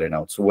inside and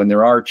out. So when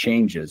there are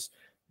changes,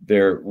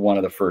 they're one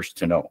of the first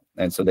to know.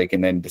 And so they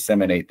can then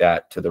disseminate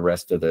that to the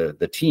rest of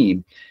the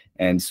team.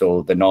 And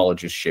so the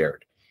knowledge is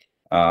shared.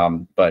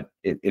 But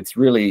it's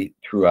really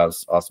through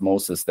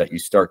osmosis that you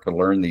start to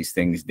learn these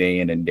things day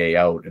in and day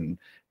out. And,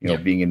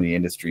 being in the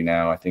industry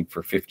now, I think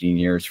for 15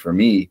 years for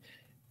me,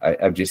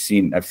 I've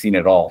seen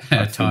it all.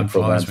 I've seen the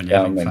programs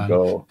come and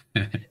go.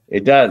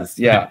 It does.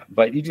 Yeah.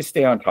 But you just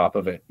stay on top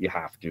of it. You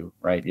have to,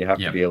 right? You have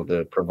to be able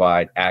to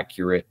provide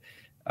accurate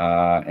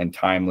and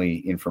timely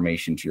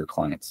information to your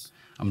clients.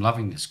 I'm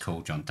loving this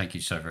call, John. Thank you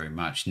so very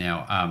much.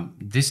 Now,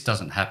 this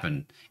doesn't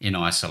happen in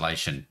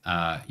isolation.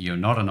 You're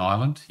not an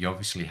island. You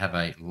obviously have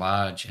a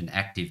large and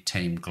active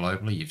team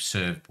globally. You've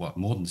served,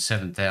 more than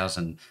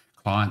 7,000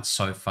 clients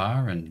so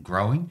far and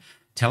growing.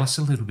 Tell us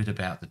a little bit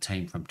about the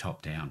team from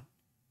top down.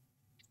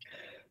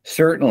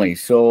 Certainly.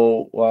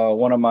 So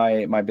one of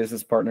my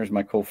business partners,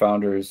 my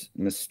co-founders,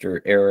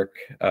 Mr. Eric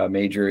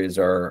Major, is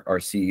our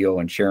CEO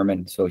and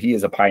chairman. So he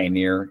is a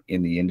pioneer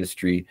in the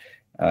industry,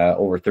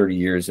 over 30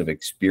 years of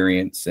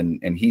experience,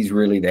 and he's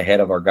really the head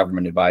of our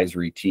government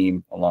advisory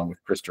team, along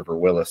with Christopher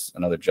Willis,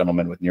 another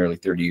gentleman with nearly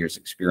 30 years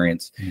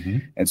experience.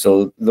 And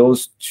so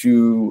those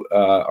two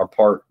are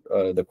part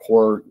the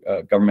core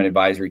government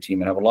advisory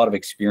team and have a lot of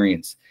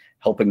experience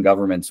helping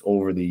governments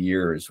over the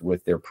years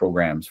with their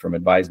programs, from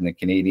advising the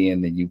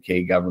Canadian, the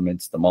UK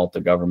governments, the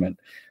Malta government,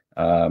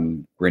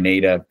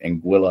 Grenada,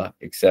 Anguilla,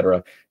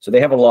 etc. So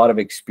they have a lot of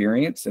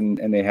experience,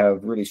 and they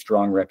have really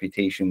strong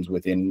reputations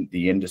within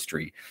the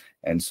industry.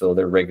 And so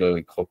they're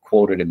regularly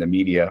quoted in the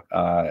media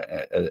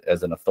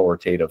as an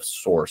authoritative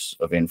source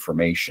of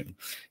information.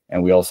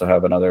 And we also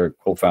have another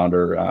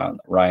co-founder,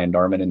 Ryan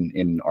Darman,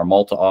 in our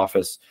Malta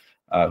office,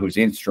 who's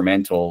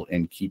instrumental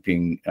in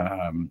keeping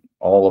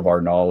all of our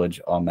knowledge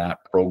on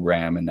that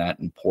program and that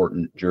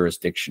important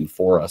jurisdiction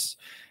for us,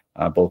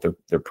 both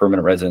their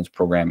permanent residence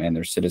program and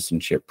their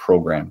citizenship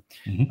program.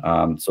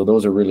 So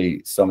those are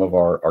really some of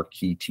our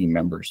key team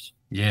members.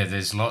 Yeah,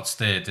 there's lots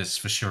there, that's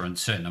for sure and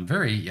certain. I'm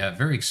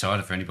very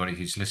excited for anybody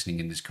who's listening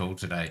in this call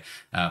today.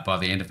 By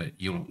the end of it,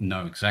 you'll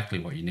know exactly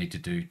what you need to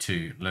do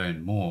to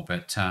learn more.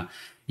 But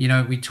you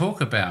know, we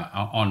talk about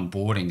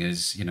onboarding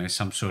as, you know,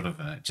 some sort of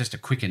just a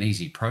quick and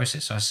easy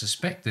process. I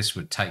suspect this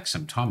would take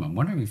some time. I'm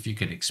wondering if you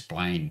could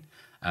explain,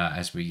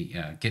 as we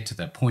get to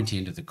the pointy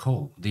end of the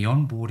call, the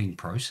onboarding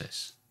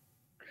process.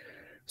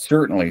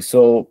 Certainly.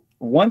 So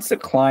once a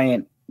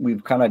client,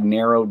 we've kind of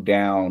narrowed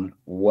down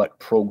what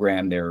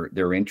program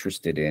they're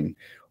interested in,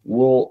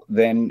 we'll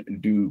then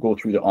go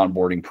through the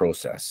onboarding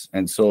process.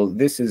 And so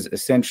this is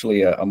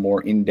essentially a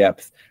more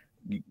in-depth,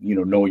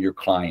 know your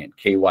client,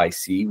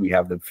 KYC. We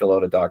have them fill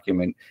out a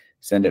document,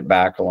 send it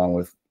back along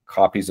with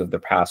copies of their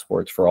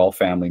passports for all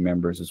family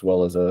members, as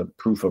well as a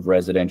proof of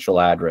residential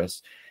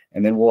address.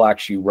 And then we'll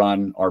actually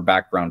run our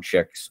background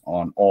checks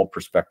on all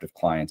prospective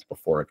clients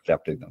before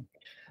accepting them.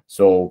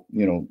 So,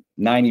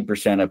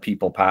 90% of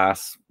people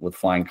pass with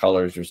flying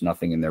colors. There's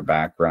nothing in their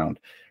background.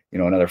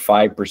 Another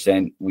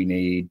 5%, we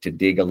need to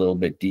dig a little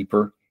bit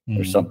deeper.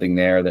 There's something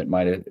there that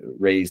might have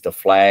raised a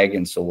flag,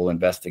 and so we'll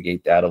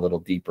investigate that a little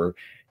deeper.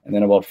 And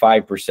then about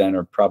 5%,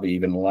 or probably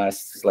even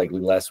less,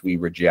 slightly less, we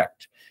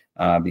reject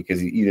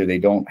because either they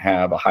don't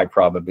have a high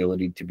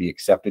probability to be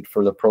accepted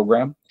for the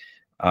program,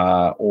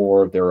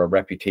 or they're a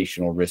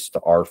reputational risk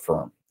to our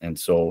firm. And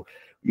so,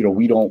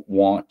 we don't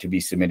want to be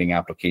submitting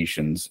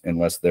applications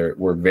unless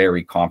we're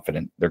very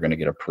confident they're going to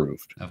get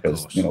approved,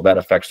 because that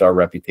affects our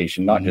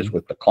reputation, not just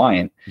with the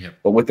client,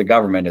 but with the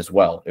government as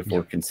well. If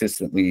we're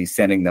consistently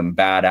sending them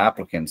bad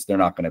applicants, they're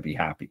not going to be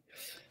happy.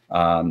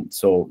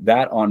 So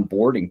that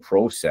onboarding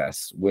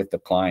process with the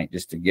client,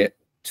 just to get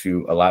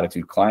to a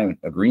Latitude client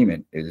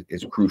agreement,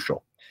 is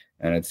crucial,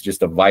 and it's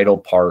just a vital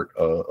part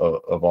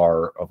of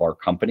our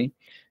company,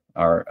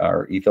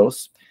 our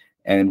ethos.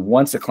 And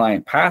once a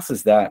client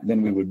passes that,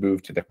 then we would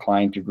move to the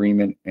client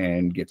agreement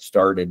and get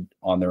started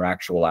on their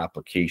actual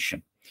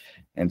application.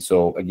 And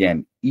so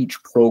again,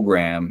 each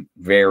program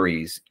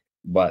varies,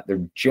 but they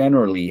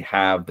generally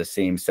have the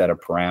same set of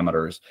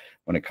parameters.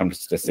 When it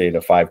comes to, say,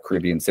 the 5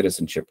 Caribbean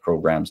citizenship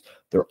programs,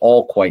 they're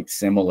all quite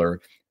similar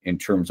in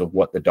terms of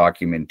what the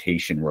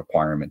documentation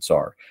requirements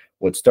are.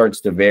 What starts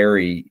to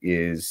vary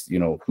is,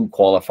 who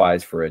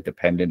qualifies for a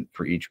dependent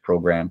for each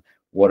program.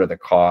 What are the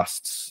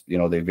costs?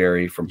 They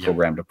vary from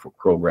program to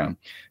program,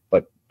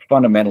 but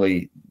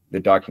fundamentally the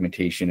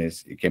documentation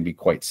it can be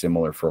quite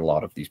similar for a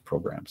lot of these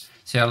programs.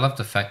 See, I love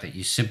the fact that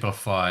you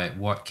simplify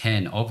what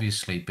can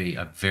obviously be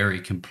a very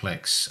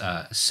complex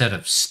set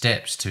of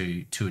steps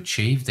to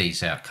achieve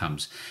these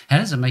outcomes. How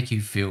does it make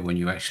you feel when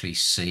you actually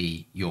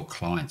see your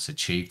clients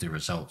achieve the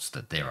results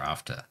that they're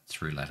after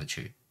through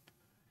Latitude?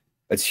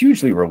 It's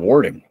hugely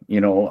rewarding.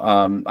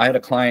 I had a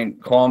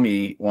client call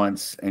me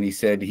once, and he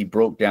said he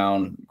broke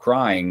down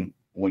crying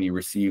when he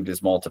received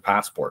his Malta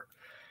passport.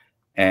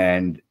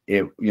 And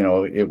it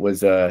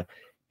was a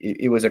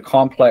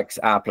complex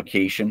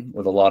application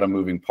with a lot of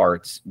moving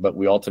parts, but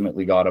we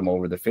ultimately got him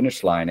over the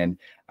finish line. And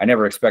I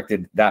never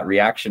expected that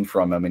reaction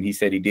from him. And he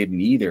said he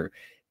didn't either,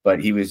 but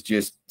he was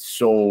just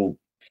so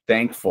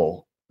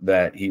thankful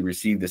that he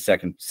received the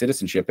second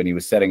citizenship, and he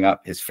was setting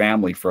up his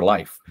family for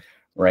life,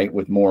 right,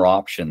 with more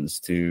options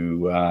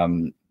to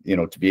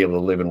to be able to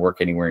live and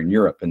work anywhere in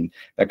Europe. And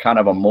that kind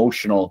of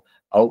emotional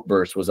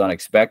outburst was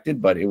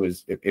unexpected, but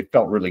it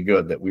felt really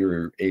good that we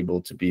were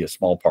able to be a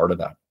small part of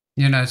that.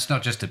 It's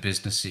not just a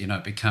business,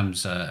 it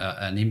becomes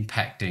an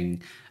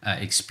impacting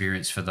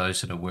experience for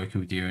those that are working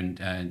with you,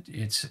 and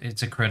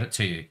it's a credit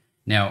to you.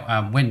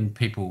 Now, when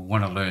people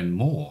want to learn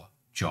more,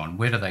 Jon,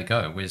 where do they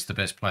go? Where's the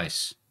best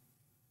place?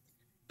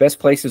 Best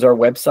place is our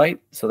website.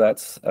 So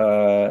that's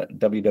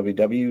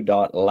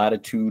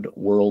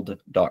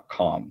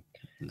www.latitudeworld.com.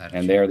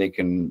 And there they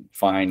can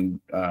find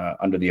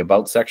under the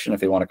About section, if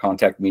they want to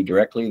contact me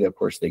directly, of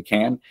course they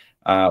can,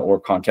 or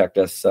contact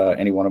us,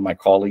 any one of my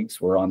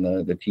colleagues. We're on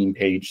the team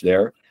page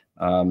there,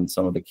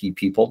 some of the key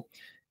people.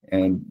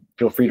 And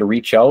feel free to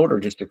reach out or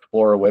just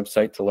explore our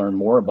website to learn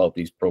more about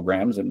these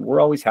programs. And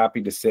we're always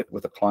happy to sit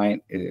with a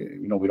client.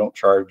 We don't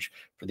charge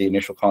for the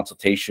initial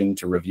consultation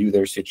to review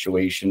their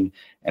situation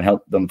and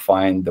help them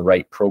find the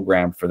right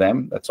program for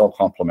them. That's all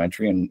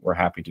complimentary, and we're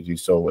happy to do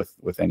so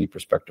with any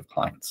prospective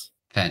clients.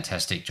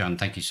 Fantastic, Jon.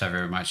 Thank you so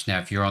very much. Now,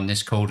 if you're on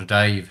this call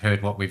today, you've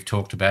heard what we've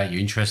talked about,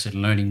 you're interested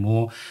in learning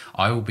more,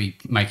 I will be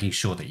making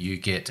sure that you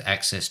get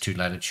access to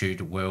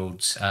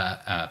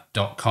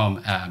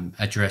latitudeworlds.com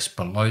address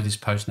below this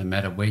post. No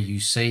matter where you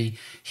see,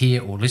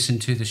 hear, or listen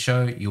to the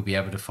show, you'll be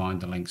able to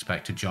find the links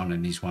back to Jon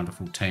and his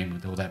wonderful team.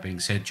 With all that being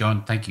said,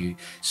 Jon, thank you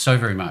so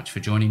very much for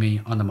joining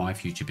me on the My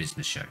Future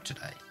Business Show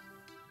today.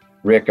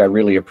 Rick, I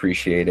really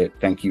appreciate it.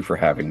 Thank you for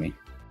having me.